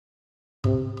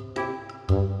Everybody.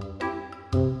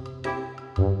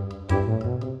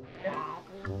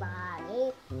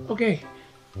 Okay,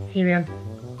 Rian.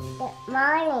 Good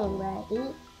morning, buddy.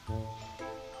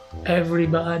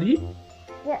 Everybody.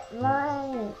 Good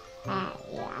morning,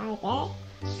 everybody.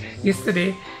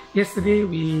 Yesterday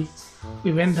we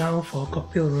went down for a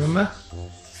cocktail, remember?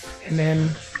 And then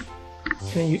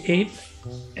you ate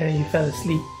and then you fell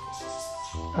asleep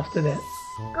after that.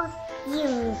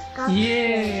 Costume.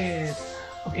 Yes.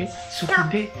 Okay. So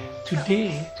today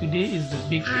is the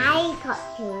big day. Hi,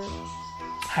 costume.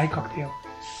 Hi, cocktail.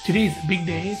 Today is the big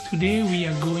day. Today we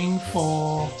are going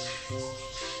for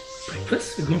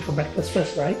breakfast. We're going for breakfast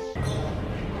first, right?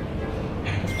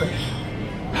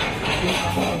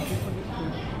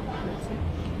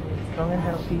 Strong and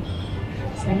healthy.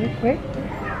 Sing it quick.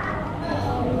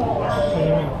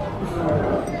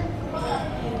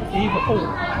 Here you go. Oh.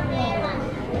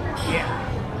 Yeah.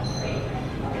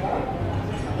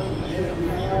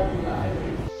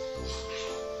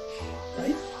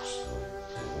 Right?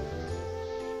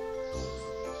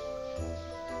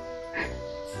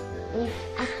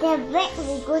 After break,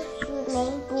 we go to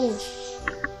swimming pool.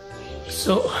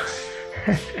 So,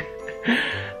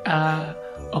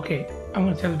 okay, I'm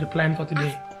gonna tell you the plan for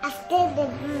today.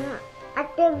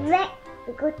 After break,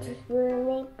 we go to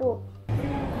swimming pool.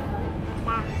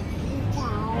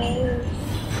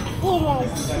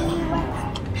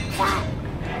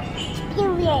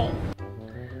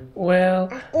 Well,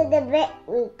 After the break,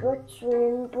 we go to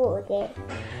swimming pool again.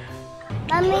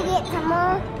 Mommy get some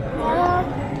more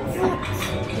fruits.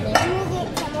 Mommy get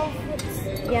some more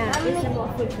fruits. Yeah, get some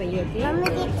more food for you, okay? Mommy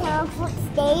get some more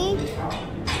fruit day.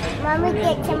 Mommy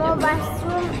get some more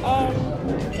mushroom and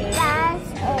grass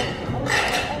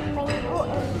and mango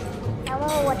and some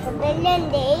more watermelon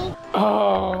day.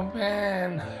 oh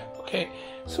man. Okay,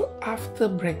 so after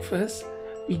breakfast,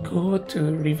 we go to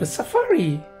River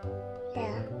Safari,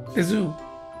 Yeah, the zoo.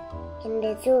 in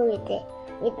the zoo with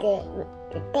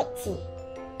the taxi.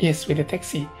 Yes, with a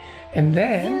taxi, and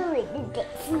then. Zoo with the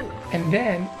taxi. And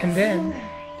then,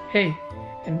 hey,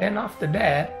 and then after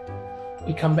that,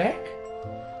 we come back,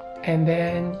 and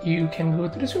then you can go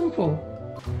to the swimming pool.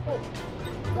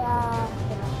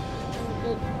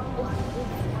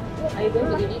 Are you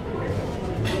going to eat it?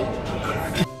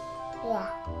 Yeah,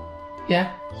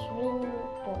 Yeah? swimming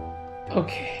pool.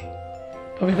 Okay.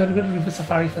 But we gotta go to River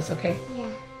Safari first, okay? Yeah.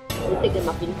 You take the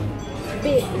muffin.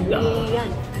 Big Rian.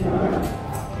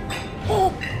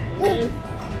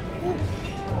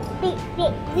 Big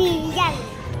Rian.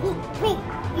 Big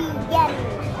Rian.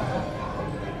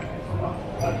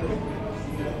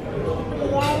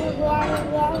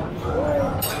 Rian.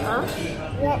 Huh?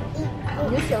 Rian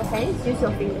eat. Use your hands, use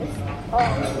your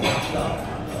fingers.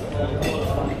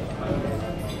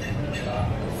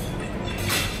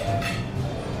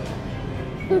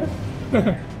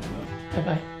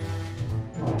 Bye-bye.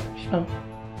 Sham.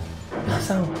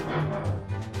 Sound.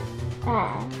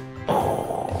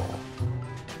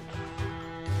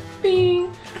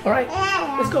 Bing! Alright,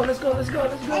 let's go. Let's go,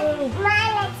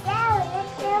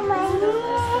 my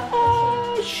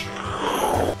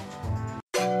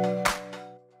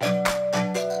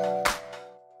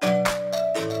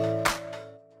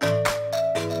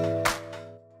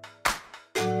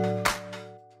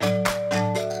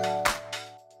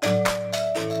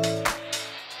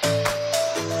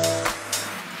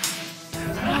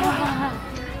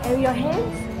And your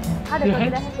hands? How does Your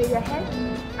that hands? with your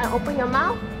hands? And open your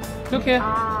mouth. Look here.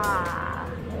 Ah.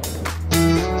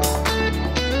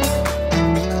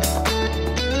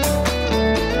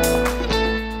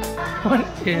 What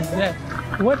is that?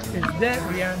 What is that,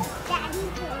 Rian?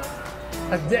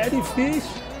 A daddy fish?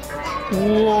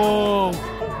 Whoa!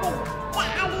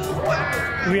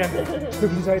 Rian,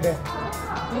 look inside there.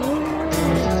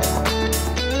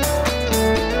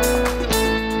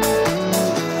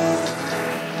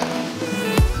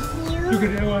 Look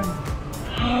at that one.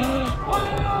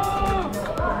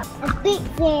 A big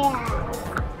bear.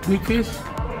 Big fish?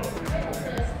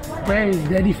 Where is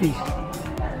daddy fish?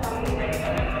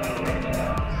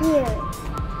 Here.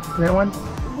 That one?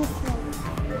 This one.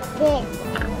 This.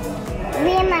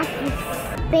 Rian fish.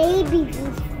 Baby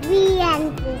fish. Rian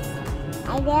fish.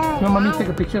 I don't No, mommy know. take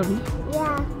a picture of it.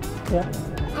 Yeah. Yeah.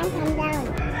 And come down.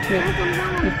 Yeah. And come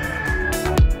down.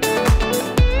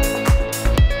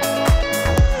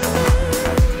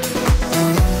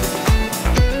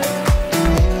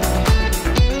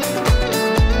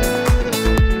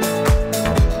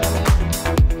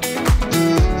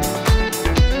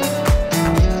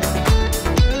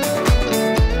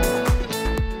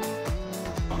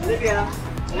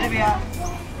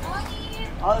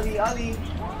 Olivia,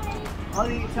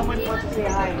 Ollie, someone wants to say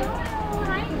hi.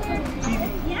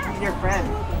 She's your friend.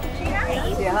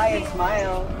 Say hi and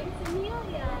smile.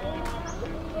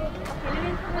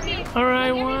 All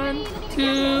right, 1,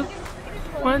 2,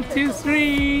 1, 2,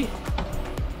 3.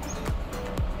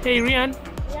 Hey, Rian,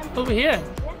 over here.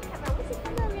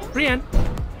 Rian,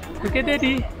 look at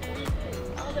Daddy.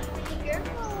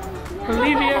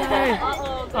 Olivia.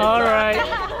 All right.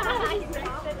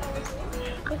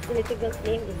 What's the little girl's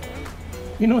name?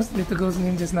 You know what's the little girl's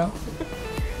name just now?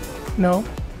 No.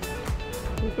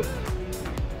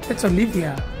 That's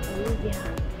Olivia.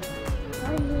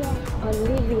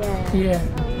 Olivia. Yeah.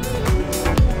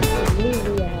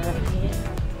 Olivia.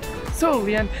 So,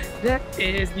 Rian, that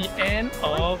is the end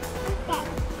of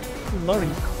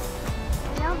lorry.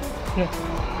 Yeah.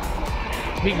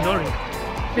 Big lorry.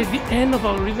 It's the end of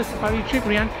our river safari trip,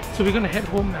 Rian. So we're gonna head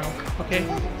home now, okay?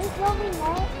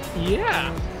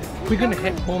 Yeah. We're gonna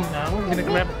head home now. We're gonna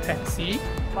grab a taxi.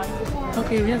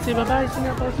 Okay, Rian, say bye-bye,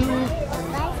 Singapore too.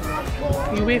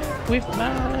 You wave,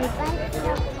 bye.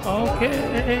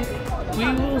 Okay. We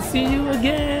will see you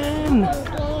again.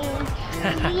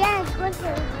 Yeah, it's going to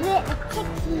get a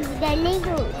taxi with the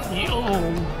Legos. Yo,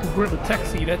 grab a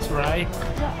taxi, that's right.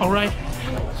 Alright,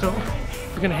 so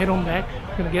we're gonna head on back.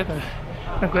 We're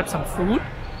gonna grab some food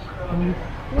and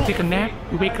take a nap.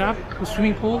 We wake up, go to the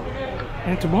swimming pool,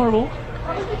 and tomorrow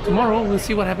we'll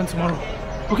see what happens tomorrow.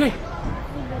 Okay,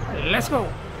 let's go.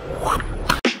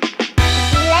 If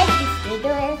you like this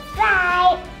video,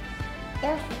 subscribe.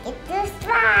 Don't forget to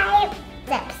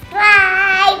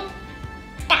subscribe.